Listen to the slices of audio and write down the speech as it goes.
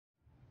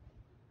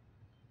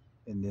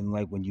And then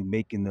like when you're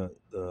making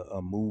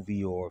a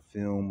movie or a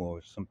film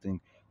or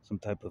something, some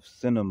type of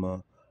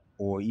cinema,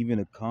 or even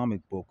a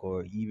comic book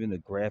or even a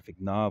graphic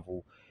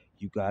novel,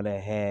 you gotta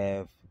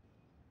have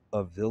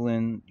a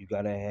villain. You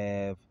gotta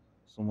have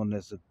someone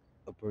that's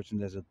a person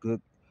that's a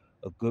good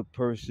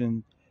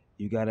person.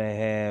 You gotta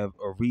have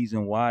a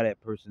reason why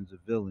that person's a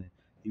villain.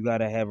 You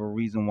gotta have a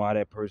reason why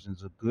that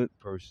person's a good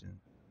person.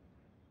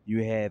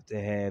 You have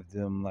to have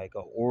them like a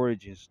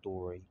origin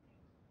story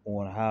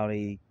on how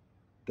they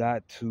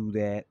got to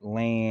that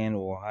land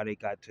or how they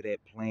got to that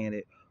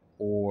planet,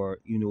 or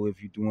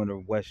if you're doing a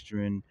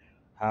western,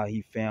 how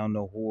he found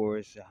the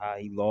horse, how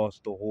he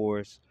lost the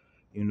horse.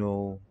 you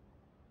know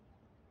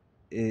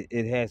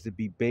it has to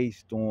be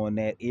based on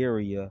that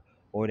area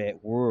or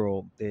that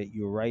world that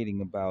you're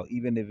writing about.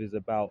 Even if it's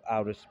about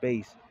outer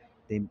space,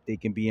 they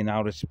can be in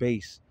outer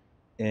space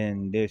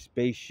and their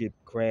spaceship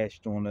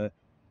crashed on a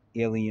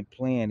alien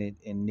planet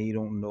and they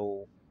don't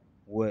know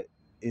what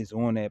is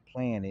on that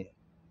planet,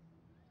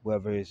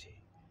 whether it's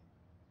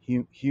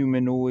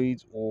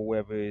humanoids or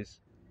whether it's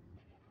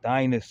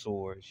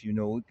dinosaurs.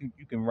 You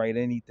can write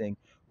anything.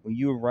 When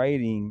you're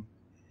writing,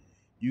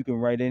 you can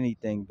write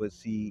anything. But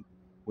see,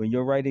 when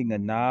you're writing a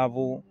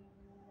novel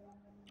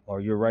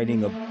or you're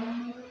writing a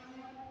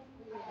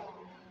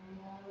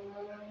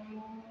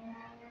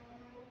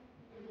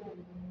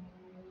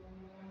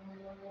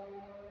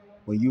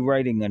when you're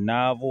writing a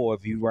novel or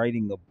if you're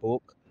writing a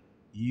book,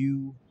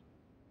 you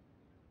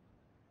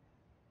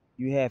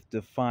you have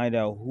to find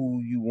out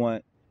who you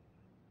want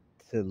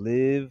to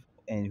live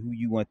and who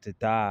you want to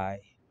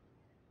die.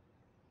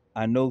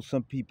 I know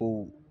some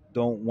people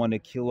don't want to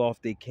kill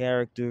off their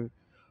character,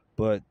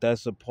 but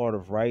that's a part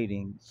of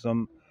writing.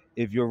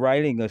 If you're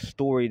writing a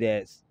story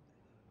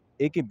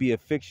it could be a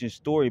fiction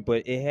story,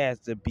 but it has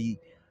to be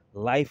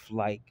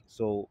lifelike.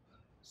 So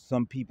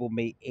some people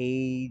may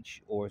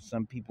age, or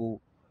some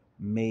people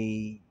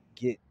may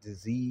get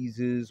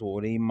diseases,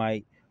 or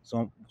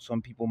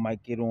some people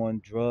might get on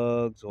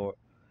drugs, or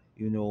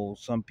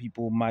some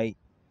people might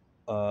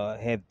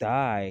have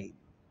died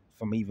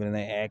from even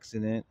an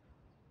accident,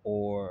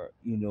 or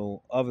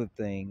other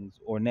things,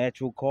 or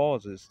natural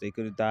causes. They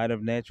could have died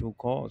of natural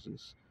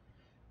causes.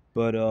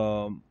 But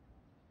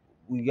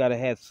we got to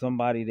have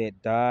somebody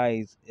that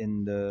dies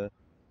in the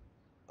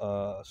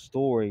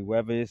story,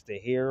 whether it's the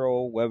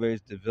hero, whether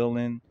it's the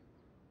villain,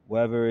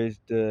 whether it's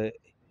the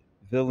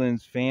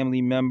villain's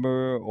family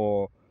member,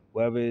 or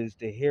whether it's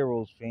the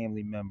hero's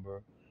family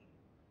member,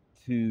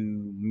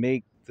 to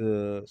make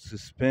the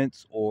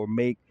suspense or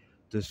make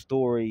the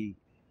story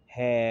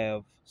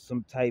have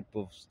some type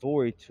of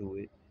story to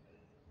it.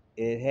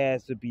 It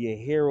has to be a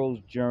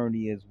hero's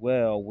journey as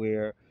well,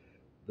 where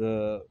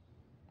the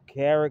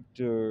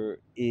character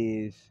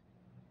is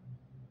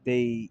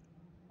they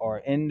are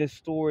in the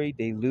story,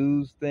 they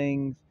lose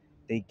things,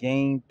 they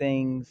gain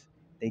things,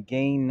 they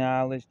gain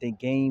knowledge, they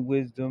gain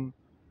wisdom,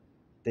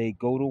 they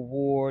go to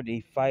war,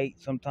 they fight,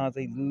 sometimes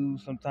they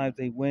lose, sometimes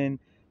they win,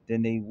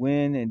 then they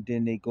win and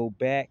then they go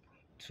back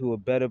to a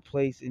better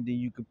place, and then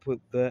you could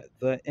put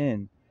the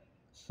end.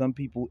 Some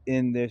people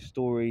end their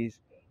stories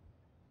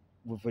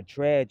with a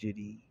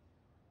tragedy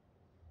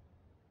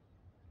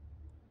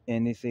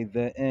and they say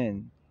the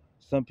end.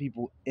 Some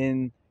people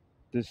end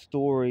the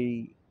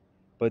story,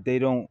 but they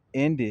don't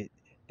end it.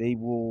 They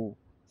will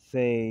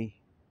say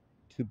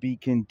to be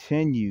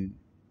continued,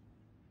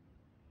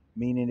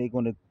 meaning they're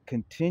going to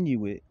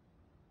continue it.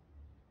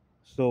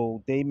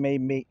 So they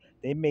may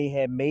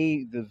have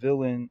made the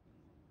villain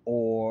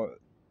or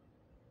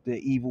the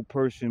evil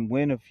person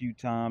win a few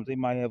times. They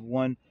might have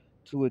won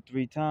two or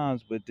three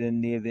times, but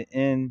then near the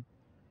end,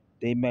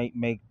 they might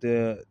make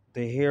the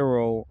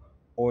hero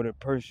or the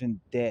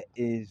person that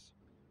is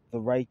the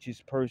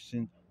righteous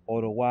person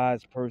or the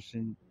wise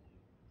person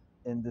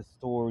in the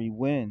story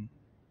win.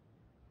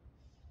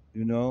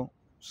 You know,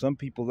 some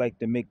people like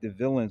to make the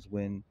villains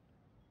win.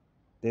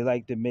 They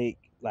like to make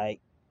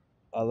like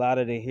a lot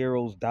of the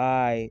heroes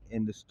die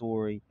in the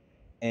story,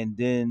 and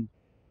then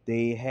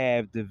they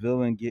have the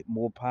villain get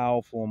more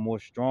powerful and more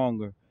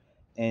stronger,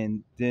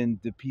 and then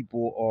the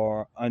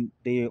people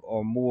they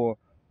are more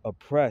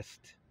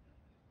oppressed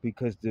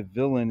because the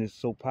villain is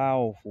so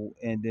powerful,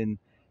 and then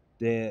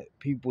the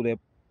people that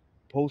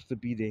supposed to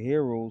be the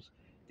heroes,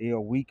 they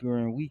are weaker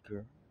and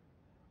weaker.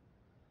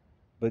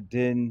 But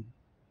then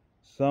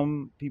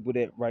some people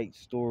that write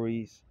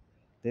stories,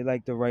 they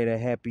like to write a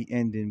happy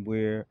ending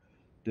where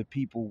the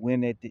people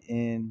win at the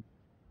end,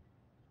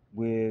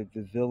 where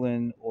the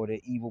villain or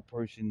the evil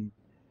person,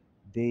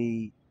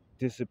 they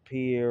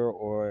disappear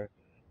or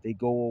they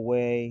go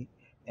away,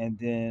 and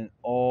then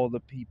all the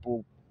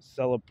people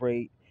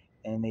celebrate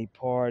and they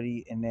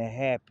party and they're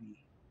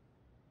happy.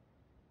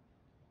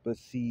 But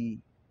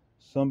see,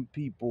 some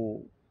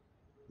people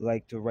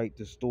like to write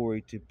the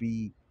story to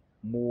be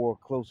more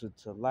closer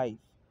to life,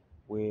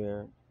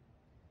 where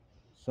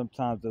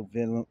sometimes the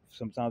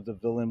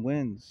villain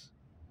wins,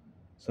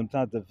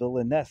 sometimes the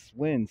villainess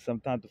wins,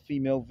 sometimes the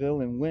female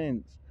villain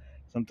wins,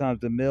 sometimes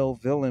the male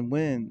villain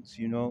wins.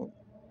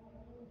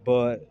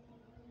 But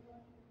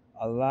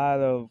a lot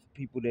of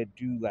people that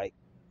do like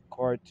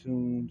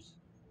cartoons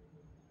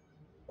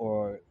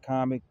or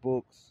comic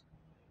books,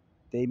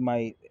 they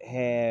might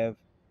have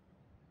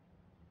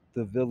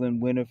the villain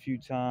win a few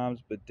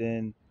times, but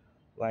then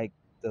like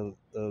the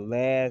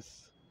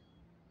last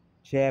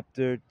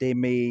chapter, they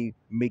may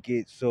make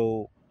it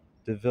so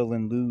the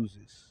villain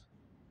loses.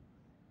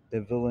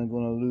 The villain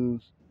gonna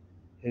lose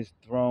his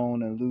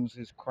throne and lose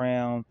his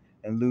crown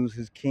and lose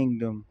his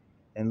kingdom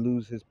and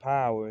lose his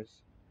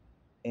powers,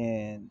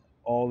 and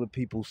all the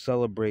people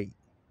celebrate.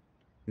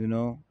 You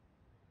know,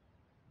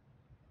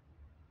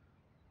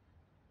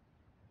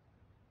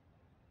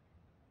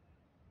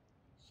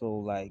 so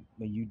like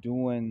when you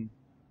doing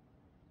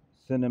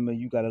cinema,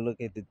 you got to look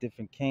at the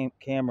different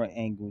camera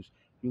angles.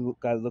 You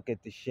got to look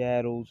at the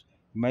shadows.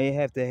 You may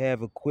have to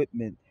have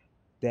equipment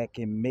that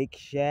can make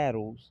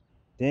shadows.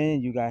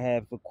 Then you got to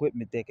have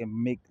equipment that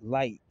can make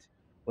light,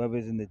 whether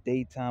it's in the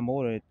daytime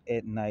or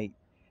at night,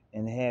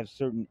 and have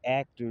certain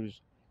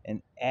actors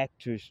and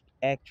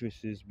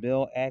actresses,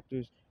 male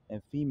actors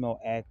and female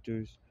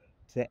actors,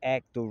 to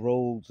act the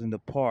roles in the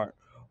part.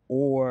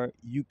 Or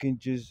you can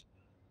just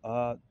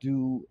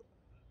do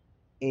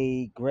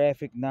a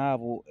graphic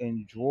novel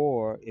and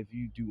draw, if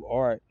you do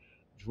art,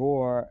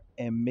 draw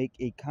and make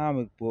a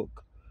comic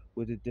book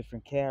with the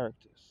different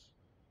characters.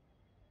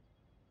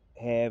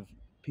 Have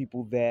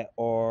people that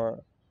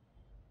are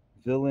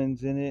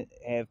villains in it,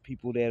 have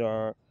people that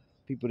are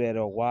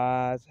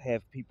wise,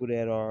 have people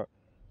that are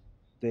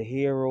the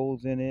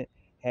heroes in it,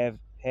 have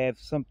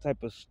some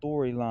type of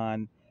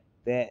storyline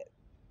that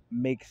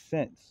makes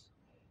sense.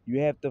 You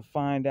have to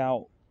find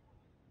out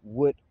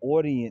what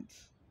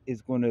audience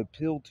is going to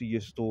appeal to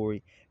your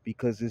story,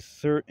 because there's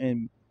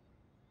certain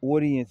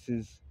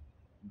audiences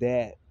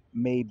that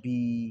may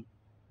be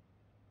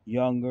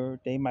younger,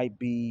 they might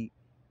be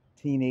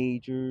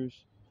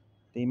teenagers,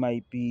 they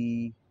might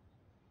be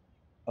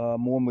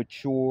more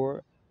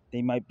mature,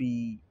 they might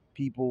be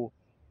people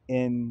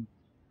in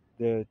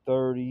their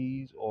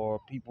 30s or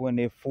people in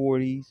their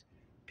 40s,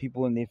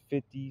 people in their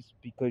 50s,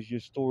 because your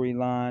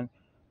storyline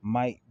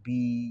might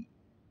be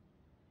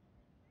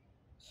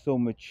so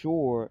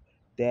mature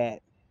that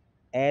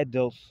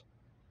adults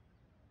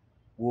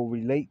will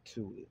relate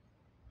to it.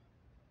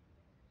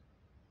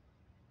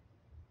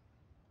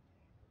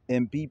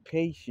 And be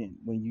patient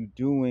when you're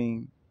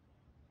doing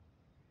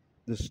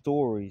the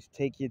stories.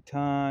 Take your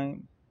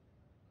time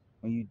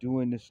when you're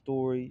doing the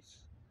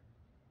stories.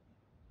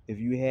 If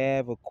you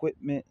have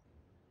equipment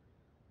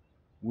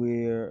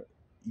where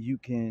you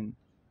can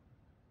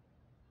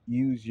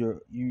use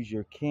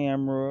your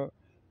camera,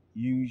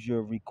 use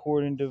your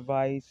recording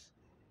device,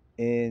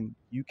 and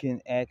you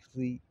can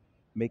actually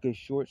make a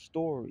short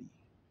story,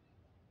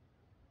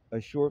 a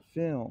short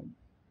film,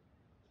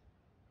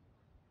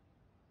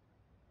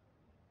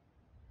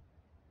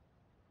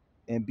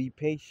 and be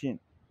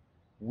patient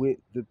with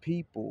the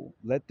people.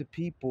 Let the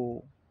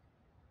people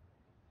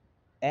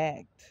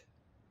act.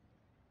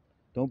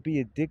 Don't be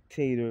a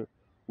dictator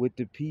with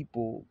the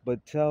people,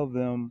 but tell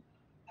them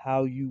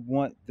how you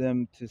want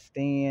them to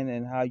stand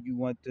and how you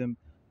want them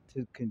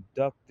to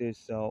conduct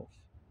themselves.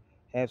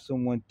 Have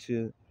someone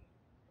to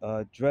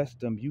dress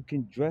them. You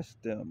can dress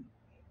them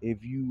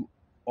if you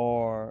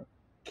are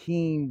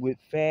keen with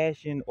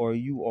fashion, or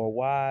you are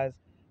wise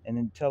and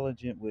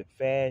intelligent with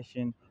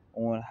fashion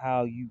on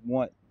how you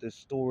want the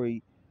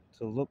story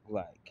to look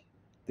like.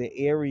 The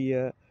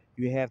area,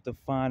 you have to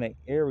find an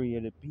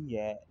area to be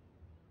at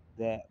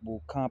that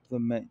will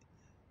complement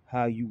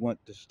how you want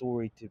the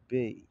story to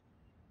be.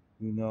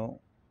 You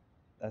know,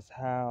 that's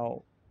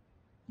how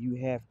you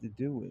have to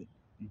do it.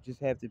 You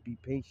just have to be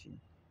patient.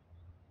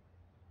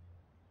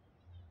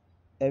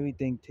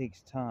 Everything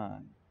takes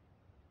time.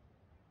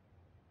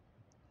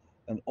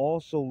 And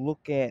also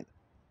look at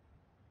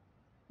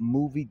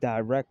movie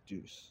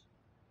directors.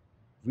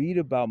 Read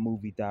about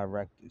movie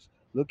directors.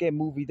 Look at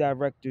movie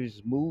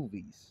directors'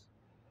 movies.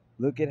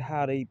 Look at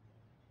how they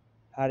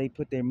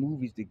put their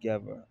movies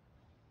together.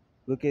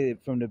 Look at it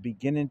from the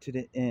beginning to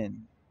the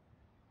end.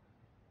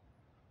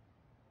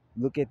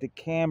 Look at the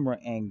camera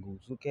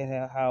angles. Look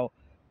at how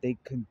they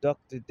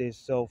conducted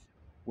themselves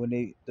when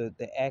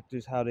the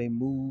actors, how they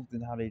moved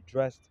and how they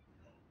dressed,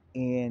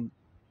 and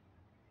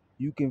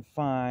you can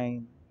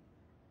find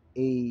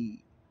a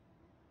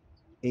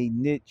a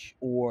niche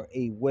or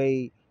a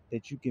way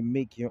that you can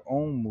make your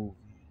own movie.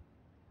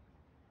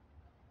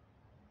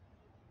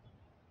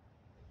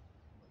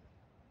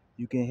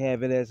 You can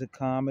have it as a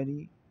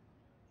comedy,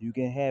 you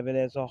can have it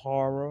as a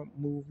horror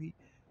movie,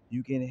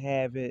 you can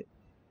have it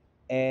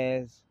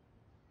as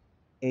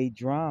a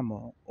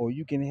drama, or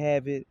you can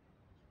have it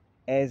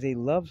as a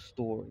love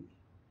story.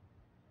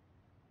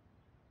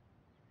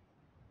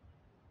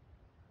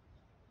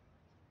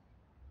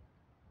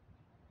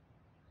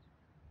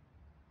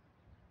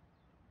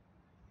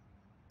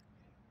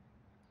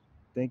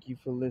 Thank you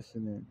for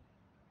listening.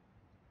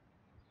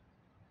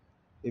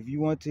 If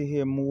you want to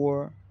hear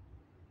more,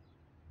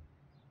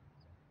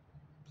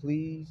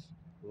 please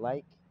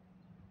like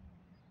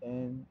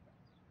and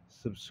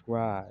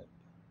subscribe.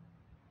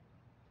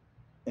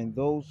 And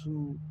those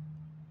who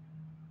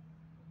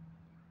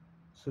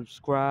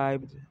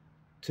subscribed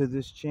to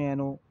this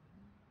channel.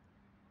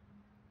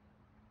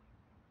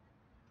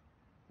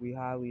 We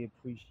highly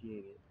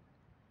appreciate it.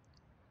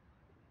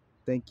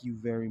 Thank you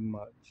very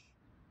much,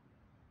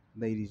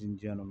 ladies and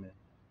gentlemen.